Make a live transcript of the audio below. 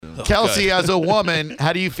Kelsey, as a woman,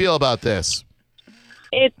 how do you feel about this?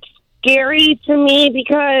 It's scary to me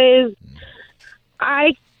because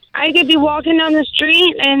I could be walking down the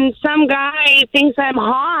street and some guy thinks I'm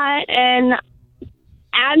hot and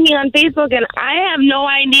add me on Facebook, and I have no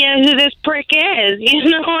idea who this prick is. You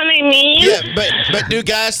know what I mean? Yeah, but do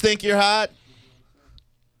guys think you're hot?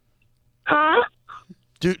 Huh?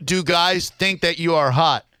 Do guys think that you are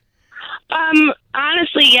hot?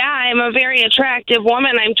 Honestly, yeah, I'm a very attractive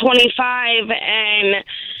woman. I'm 25, and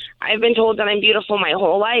I've been told that I'm beautiful my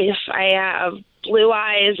whole life. I have blue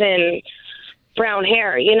eyes and brown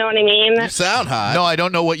hair. You know what I mean? You sound hot. No, I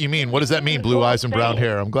don't know what you mean. What does that mean? Blue eyes and brown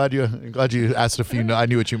hair. I'm glad you asked if you know. I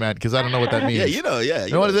knew what you meant because I don't know what that means. Yeah, you know. Yeah.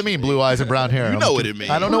 What does it mean? Blue eyes and brown hair. You know what it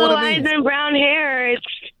means. I don't know what it means. Blue eyes and brown hair. It's.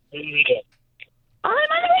 Oh, I'm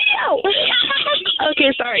on the radio.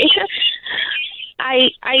 Okay, sorry.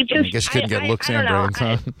 I I guess you couldn't get looks and brains,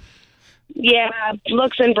 huh? Yeah,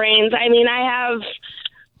 looks and brains. I mean, I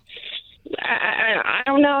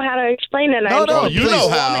don't know how to explain it. No, you know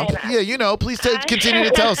how. Yeah, you know. Please continue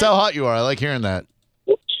to tell us how hot you are. I like hearing that.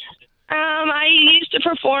 I used to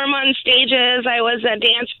perform on stages. I was a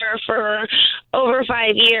dancer for over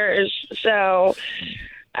 5 years. So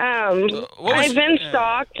I've been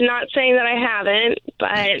stalked. Not saying that I haven't,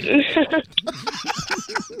 but...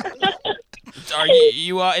 Are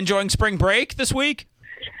you enjoying spring break this week?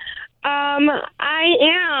 I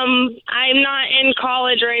am. I'm not in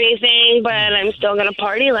college or anything, but I'm still going to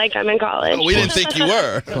party like I'm in college. Oh, we didn't think you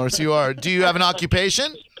were. Of course you are. Do you have an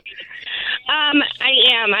occupation? I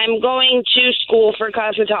am. I'm going to school for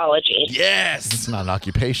cosmetology. Yes. It's not an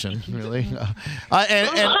occupation, really. And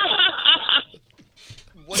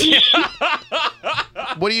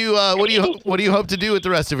what do you hope to do with the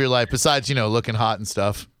rest of your life besides looking hot and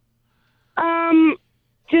stuff? I'm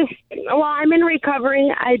in recovery.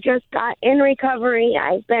 I just got in recovery.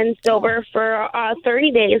 I've been sober for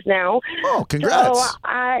 30 days now. Oh, congrats. So,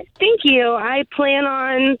 thank you. I plan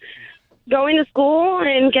on going to school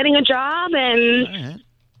and getting a job and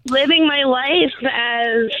living my life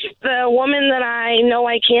as the woman that I know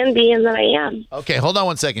I can be and that I am. Okay, hold on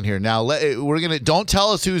one second here. Now, don't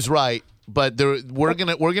tell us who's right. But we're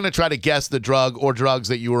gonna try to guess the drug or drugs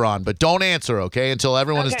that you were on, but don't answer, okay? Until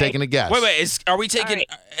everyone has taken a guess. Wait. Are we taking?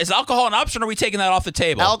 Is alcohol an option, or are we taking that off the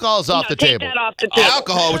table? Alcohol is off the table. Take that off the table.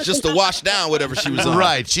 Alcohol was just to wash down whatever she was on.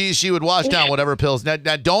 Right. She would wash down whatever pills. Now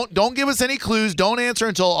don't give us any clues. Don't answer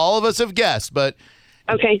until all of us have guessed. But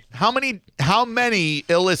okay, how many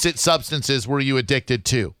illicit substances were you addicted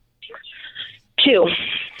to? 2.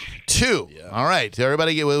 2. Yeah. All right.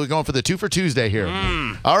 Everybody, we're going for the 2 for Tuesday here.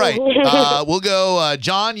 All right. We'll go,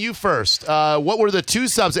 John, you first. What were the 2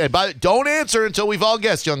 substances? Don't answer until we've all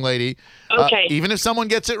guessed, young lady. Okay. Even if someone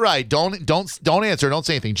gets it right, don't answer. Don't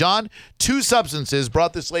say anything. John, 2 substances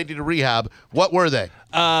brought this lady to rehab. What were they?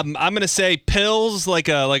 I'm gonna say pills, like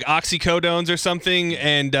oxycodones or something.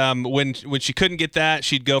 And when she couldn't get that,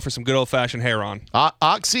 she'd go for some good old fashioned heroin.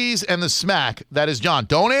 Oxys and the smack. That is John.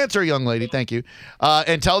 Don't answer, young lady. Thank you.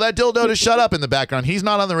 And tell that dildo to shut up in the background. He's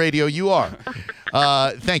not on the radio. You are.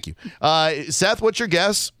 Thank you. Seth, what's your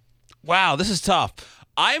guess? Wow, this is tough.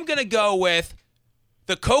 I'm gonna go with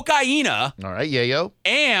the cocaina. All right, yayo.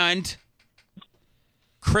 And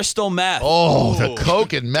crystal meth. Oh, the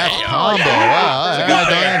coke and meth combo.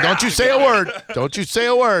 Wow. Don't you say a word. Don't you say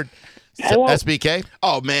a word. SBK?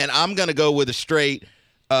 Oh, man, I'm going to go with a straight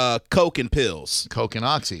coke and pills. Coke and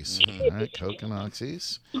oxys. All right, coke and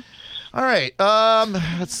oxys. All right,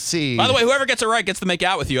 let's see. By the way, whoever gets it right gets to make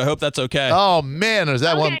out with you. I hope that's okay. Oh, man, is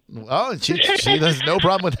that one? Oh, she has no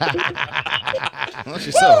problem with that. Well,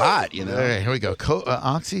 she's so hot, All right, here we go.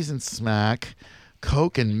 Oxys and smack,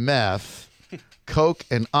 coke and meth, coke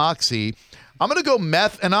and oxy. I'm going to go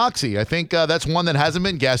meth and oxy. I think that's one that hasn't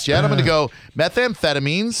been guessed yet. I'm going to go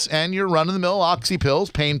methamphetamines and your run-of-the-mill oxy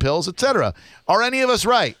pills, pain pills, etc. Are any of us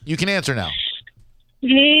right? You can answer now.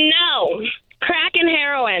 No. Crack and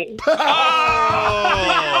heroin.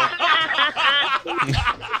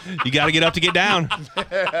 You got to get up to get down.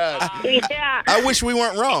 Yeah. I wish we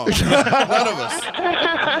weren't wrong. None of us.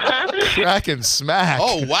 Crack and smack.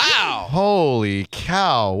 Oh, wow. Holy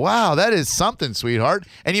cow. Wow, that is something, sweetheart.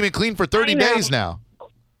 And you've been clean for 30 days now.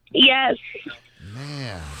 Yes.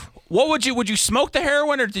 Man. What would you smoke the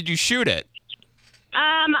heroin or did you shoot it?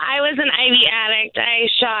 I was an IV addict. I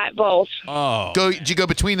shot both. Oh. Did you go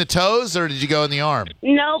between the toes or did you go in the arm?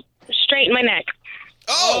 Nope. Straight in my neck.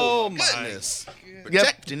 Oh, my goodness.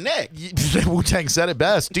 Protect your neck. Wu-Tang said it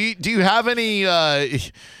best. Do you have any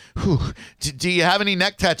do you have any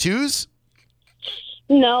neck tattoos?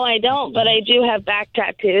 No, I don't, but I do have back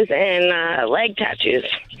tattoos and leg tattoos.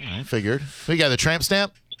 I figured. We got the tramp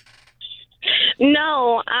stamp?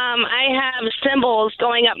 No, I have symbols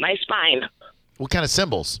going up my spine. What kind of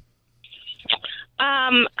symbols?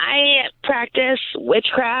 I practice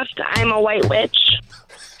witchcraft. I'm a white witch.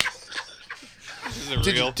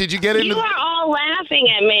 Did you get into? You are all laughing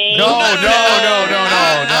at me. No.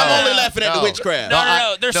 I'm only laughing at the witchcraft.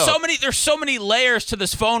 No. There's no. so many layers to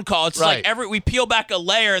this phone call. It's Right. like we peel back a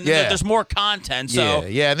layer and Yeah. there's more content. So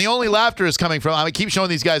Yeah, and the only laughter is coming from. I keep showing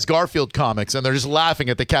these guys Garfield comics, and they're just laughing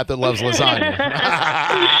at the cat that loves lasagna.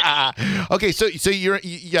 Okay, so you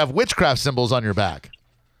have witchcraft symbols on your back.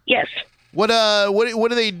 Yes. What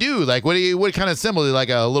do they do? Like what kind of symbol? Like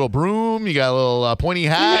a little broom? You got a little pointy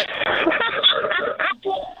hat?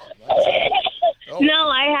 No,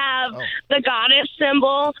 I have the goddess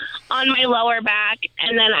symbol on my lower back,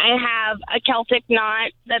 and then I have a Celtic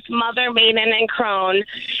knot that's mother, maiden, and crone,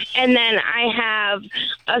 and then I have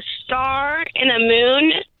a star and a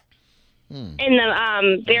moon in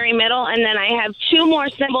the very middle, and then I have two more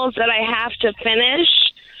symbols that I have to finish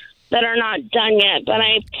that are not done yet, but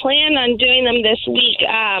I plan on doing them this week.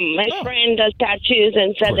 My friend does tattoos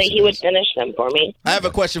and said that he would finish them for me. I have a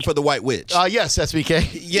question for the White Witch. Yes,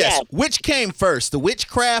 SBK. Yes. Yes. Which came first, the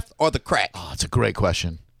witchcraft or the crack? Oh, that's a great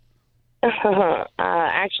question.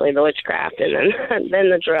 Actually, the witchcraft, and then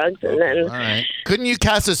the drugs, and then All right. Couldn't you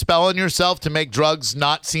cast a spell on yourself to make drugs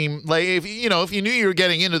not seem like if you knew you were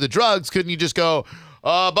getting into the drugs? Couldn't you just go,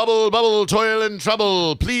 bubble, toil and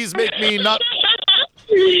trouble? Please make me not.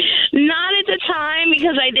 Not at the time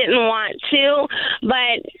because I didn't want to,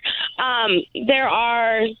 but there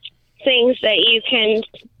are things that you can.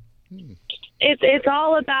 It's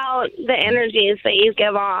all about the energies that you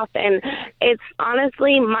give off, and it's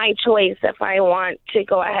honestly my choice if I want to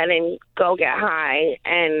go ahead and go get high,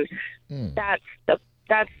 and that's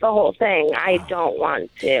the whole thing. I don't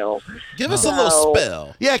want to. Give us a little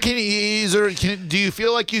spell. Yeah, do you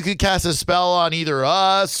feel like you could cast a spell on either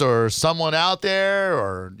us or someone out there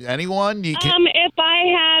or anyone? If I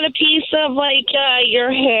had a piece of like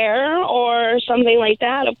your hair or something like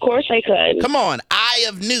that, of course I could. Come on, Eye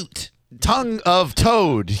of Newt. Tongue of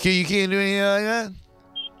toad. You can't do anything like that?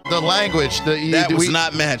 The language That was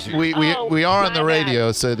not magic. We are on the my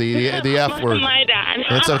radio, so the F word. My dad.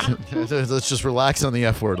 It's okay. Let's just relax on the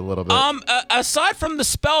F word a little bit. aside from the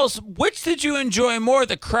spells, which did you enjoy more,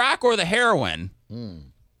 the crack or the heroin?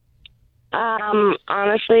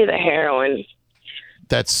 Honestly, the heroin.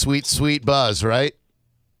 That sweet buzz, right?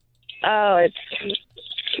 Oh, it's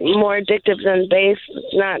more addictive than bass.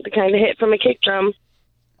 It's not the kind of hit from a kick drum.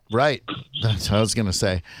 Right. That's what I was going to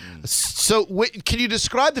say. So can you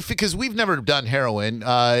describe because we've never done heroin.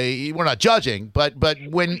 We're not judging, but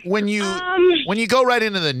when you go right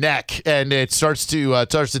into the neck and it starts to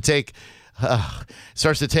take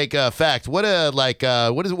effect, what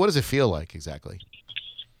does it feel like exactly?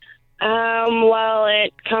 Well,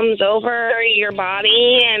 it comes over your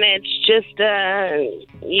body and it's just a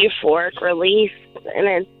euphoric release, and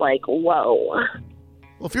it's like, whoa.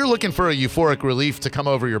 Well, if you're looking for a euphoric relief to come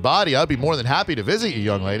over your body, I'd be more than happy to visit you,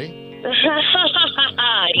 young lady.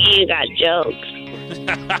 You got jokes.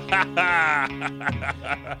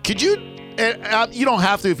 Could you, you don't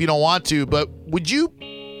have to if you don't want to, but would you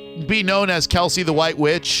be known as Kelsey the White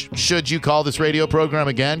Witch should you call this radio program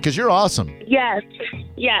again? Because you're awesome. Yes.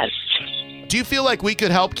 Do you feel like we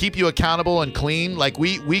could help keep you accountable and clean? Like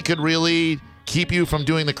we could really keep you from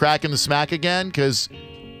doing the crack and the smack again? Because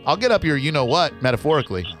I'll get up your you-know-what,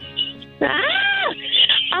 metaphorically.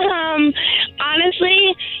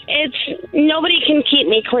 Honestly, it's nobody can keep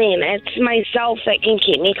me clean. It's myself that can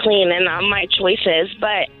keep me clean, and my choices.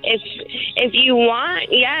 But if you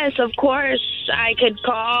want, yes, of course, I could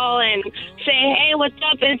call and say, "Hey, what's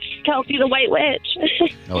up? It's Kelsey the White Witch."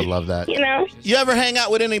 I would love that. You know? You ever hang out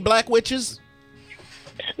with any black witches?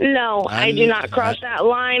 No, I do not cross that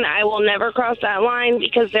line. I will never cross that line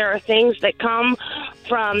because there are things that come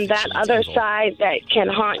from that other side that can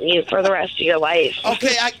haunt you for the rest of your life.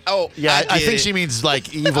 Okay, I think she means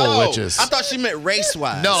like evil witches. I thought she meant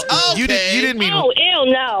race-wise. No, okay. you didn't mean. Oh, ew,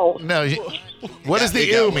 no. No, what does the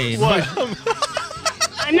ew mean?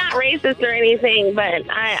 I'm not racist or anything, but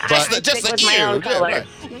I stick with my own color.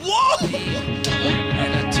 Whoa!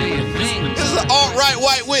 This is an alt-right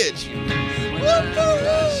white witch.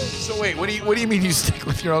 So wait, what do you mean you stick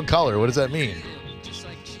with your own color? What does that mean?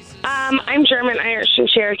 I'm German, Irish, and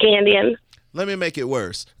Cherokee Indian. Let me make it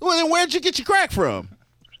worse. Well, then where'd you get your crack from?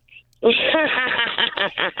 My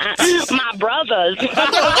brothers.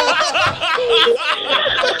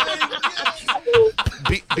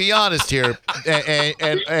 Be honest here,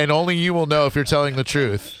 and only you will know if you're telling the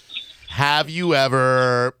truth. Have you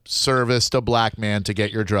ever serviced a black man to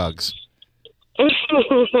get your drugs?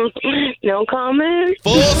 No comment.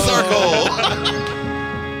 Full circle.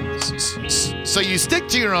 So you stick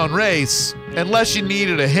to your own race unless you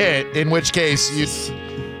needed a hit, in which case you'd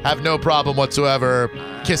have no problem whatsoever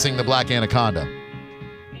kissing the black anaconda.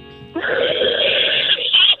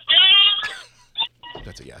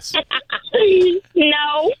 That's a yes.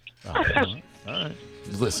 No. All right.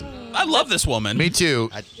 Listen, I love this woman. me too.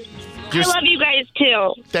 I love you guys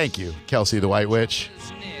too. Thank you, Kelsey the White Witch.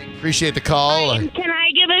 Appreciate the call. Can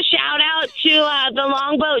I give a shout out to the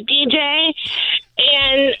Longboat DJ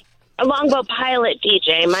and Longboat Pilot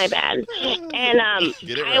DJ? My bad. And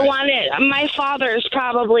Get it I right. wanted. My father's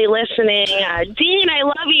probably listening. Dean, I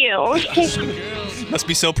love you. Must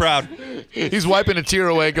be so proud. He's wiping a tear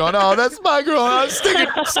away, going, "Oh, that's my girl. I'm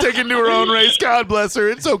sticking to her own race. God bless her.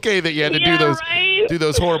 It's okay that you had to Yeah, do right?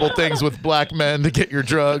 those horrible things with black men to get your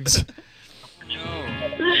drugs."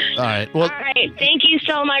 All right. Well, All right. Thank you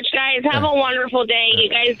so much, guys. Have a wonderful day. You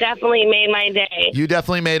guys definitely made my day. you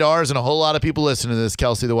definitely made ours, and a whole lot of people listen to this,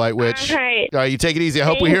 Kelsey the White Witch. All right. All right. You take it easy. I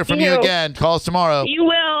hope we Thank hear from you you. again. Call us tomorrow. You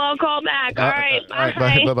will. I'll call back. All right.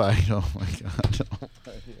 Bye. Bye. Oh my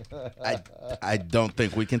God. I don't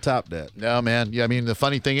think we can top that. No, man. Yeah, I mean, the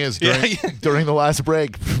funny thing is, Yeah, during the last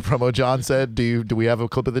break, Promo John said, do we have a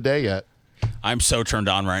clip of the day yet? I'm so turned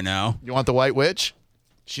on right now. You want the White Witch?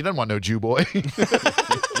 She doesn't want no Jew boy.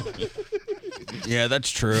 Yeah, that's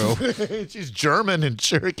true. She's German and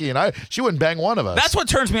Cherokee, and she wouldn't bang one of us. That's what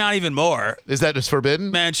turns me on even more. Is that just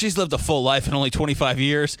forbidden? Man, she's lived a full life in only 25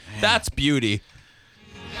 years. That's beauty.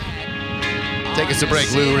 Take us a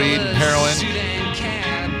break, Lou Reed, Heroin.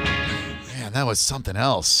 Man, that was something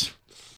else.